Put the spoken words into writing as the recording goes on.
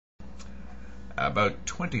About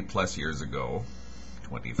 20 plus years ago,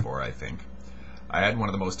 24 I think, I had one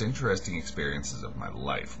of the most interesting experiences of my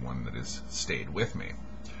life, one that has stayed with me.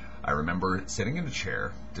 I remember sitting in a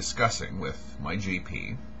chair discussing with my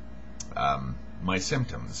GP my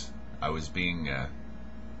symptoms. I was being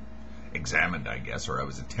examined, I guess, or I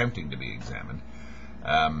was attempting to be examined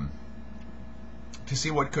to see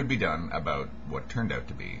what could be done about what turned out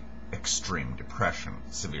to be extreme depression,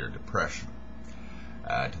 severe depression,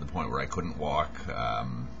 to the point where I couldn't walk,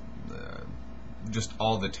 just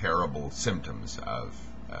all the terrible symptoms of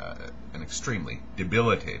an extremely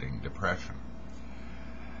debilitating depression.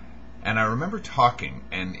 And I remember talking,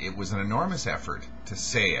 and it was an enormous effort to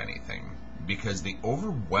say anything, because the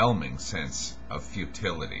overwhelming sense of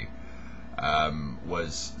futility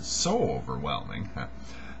was so overwhelming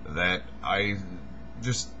that I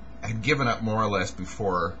just had given up more or less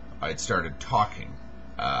before I'd started talking.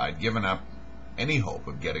 I'd given up any hope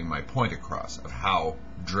of getting my point across of how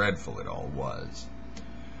dreadful it all was.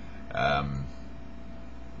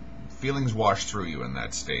 Feelings wash through you in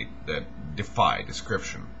that state that defy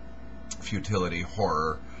description. Futility,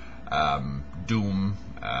 horror, doom,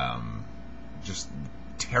 just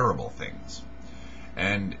terrible things.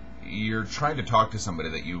 And you're trying to talk to somebody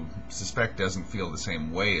that you suspect doesn't feel the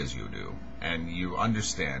same way as you do, and you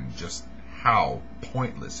understand just how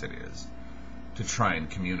pointless it is to try and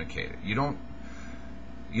communicate it. You don't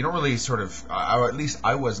really sort of, or at least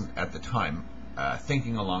I wasn't at the time,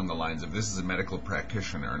 thinking along the lines of, this is a medical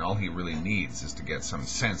practitioner and all he really needs is to get some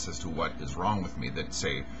sense as to what is wrong with me that,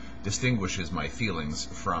 say, distinguishes my feelings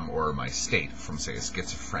from, or my state from, say, a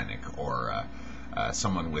schizophrenic or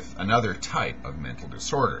someone with another type of mental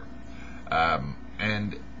disorder.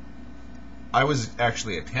 And I was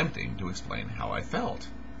actually attempting to explain how I felt.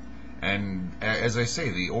 And as I say,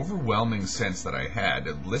 the overwhelming sense that I had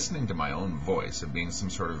of listening to my own voice, of being some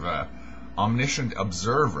sort of omniscient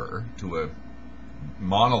observer to a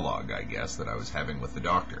monologue, I guess, that I was having with the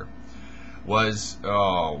doctor, was,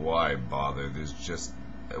 oh, why bother? There's just,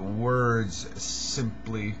 words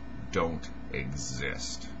simply don't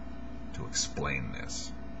exist to explain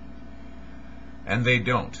this. And they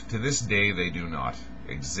don't. To this day, they do not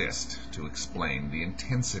exist to explain the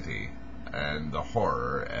intensity and the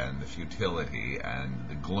horror and the futility and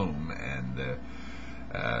the gloom and the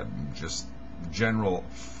just general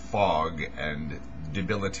fog and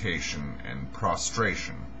debilitation and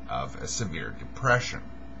prostration of a severe depression.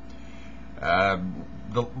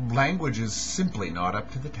 The language is simply not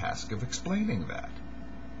up to the task of explaining that.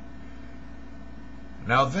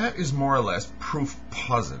 Now, that is more or less proof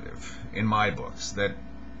positive in my books that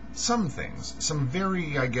some things, some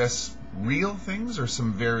very, I guess, real things, or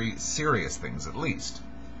some very serious things at least,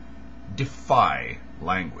 defy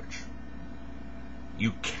language.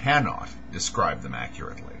 You cannot describe them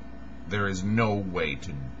accurately. There is no way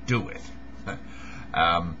to do it.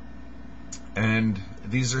 And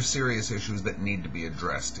these are serious issues that need to be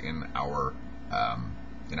addressed in our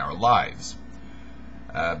lives.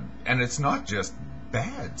 And it's not just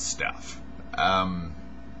bad stuff.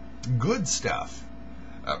 Good stuff.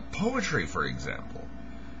 Poetry, for example.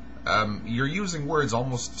 You're using words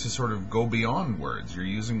almost to sort of go beyond words. You're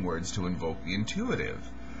using words to invoke the intuitive.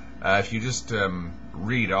 If you just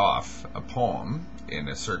read off a poem in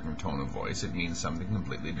a certain tone of voice, it means something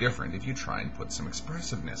completely different if you try and put some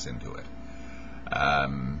expressiveness into it.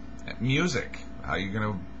 Music. How are you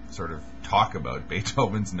going to sort of talk about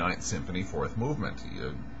Beethoven's Ninth Symphony, Fourth Movement?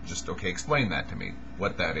 You just, okay, explain that to me,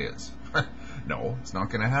 what that is. No, it's not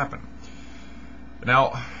going to happen.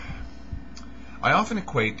 Now, I often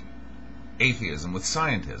equate atheism with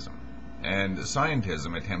scientism, and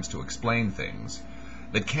scientism attempts to explain things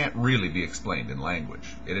that can't really be explained in language.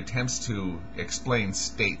 It attempts to explain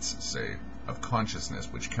states, say, of consciousness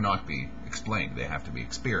which cannot be explained. They have to be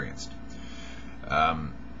experienced.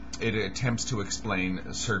 It attempts to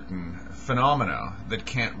explain certain phenomena that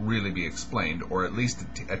can't really be explained, or at least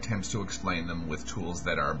attempts to explain them with tools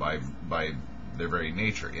that are by their very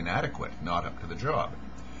nature inadequate, not up to the job.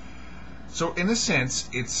 So in a sense,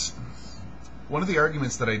 it's one of the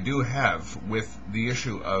arguments that I do have with the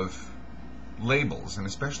issue of labels, and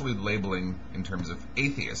especially labeling in terms of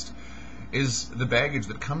atheist, is the baggage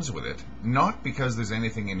that comes with it, not because there's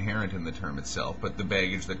anything inherent in the term itself, but the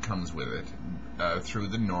baggage that comes with it through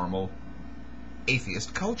the normal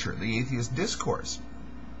atheist culture, the atheist discourse.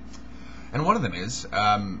 And one of them is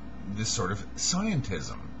this sort of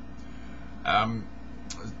scientism.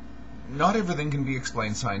 Not everything can be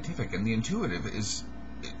explained scientific, and the intuitive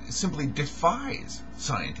simply defies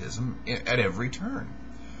scientism at every turn.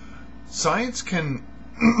 Science can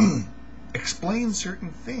explain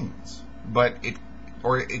certain things, but it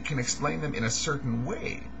or it can explain them in a certain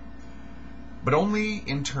way, but only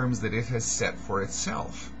in terms that it has set for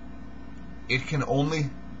itself. It can only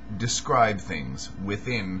describe things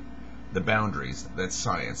within the boundaries that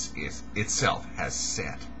science itself has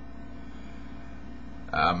set.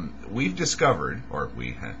 We've discovered,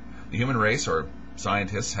 the human race or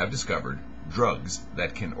scientists have discovered drugs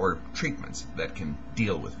that can, or treatments that can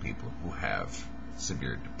deal with people who have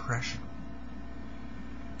severe depression.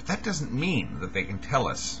 But that doesn't mean that they can tell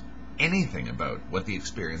us anything about what the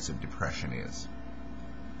experience of depression is.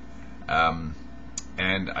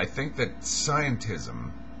 And I think that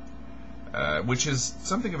scientism, which is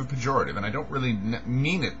something of a pejorative, and I don't really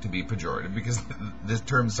mean it to be pejorative, because the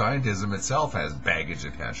term scientism itself has baggage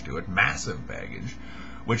attached to it, massive baggage,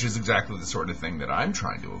 which is exactly the sort of thing that I'm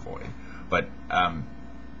trying to avoid. But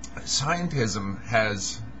scientism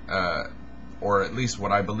has, or at least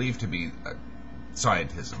what I believe to be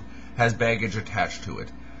scientism, has baggage attached to it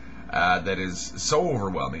that is so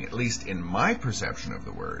overwhelming, at least in my perception of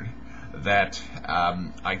the word, that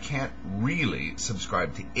I can't really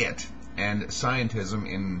subscribe to it. And scientism,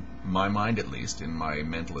 in my mind at least, in my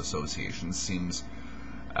mental association, seems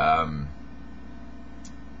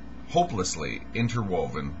hopelessly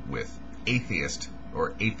interwoven with atheist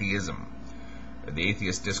or atheism, the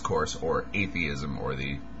atheist discourse or atheism, or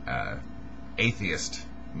the atheist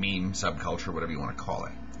meme, subculture, whatever you want to call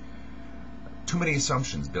it. Too many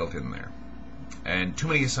assumptions built in there, and too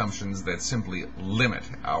many assumptions that simply limit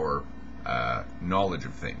our knowledge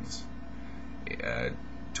of things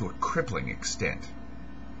to a crippling extent.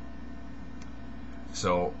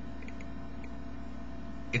 So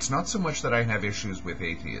it's not so much that I have issues with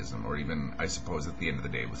atheism, or even, I suppose, at the end of the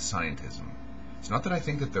day, with scientism. It's not that I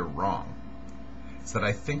think that they're wrong. It's that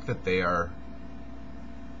I think that they are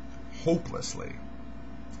hopelessly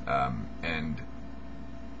and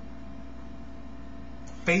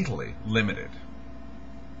fatally limited.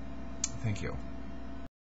 Thank you.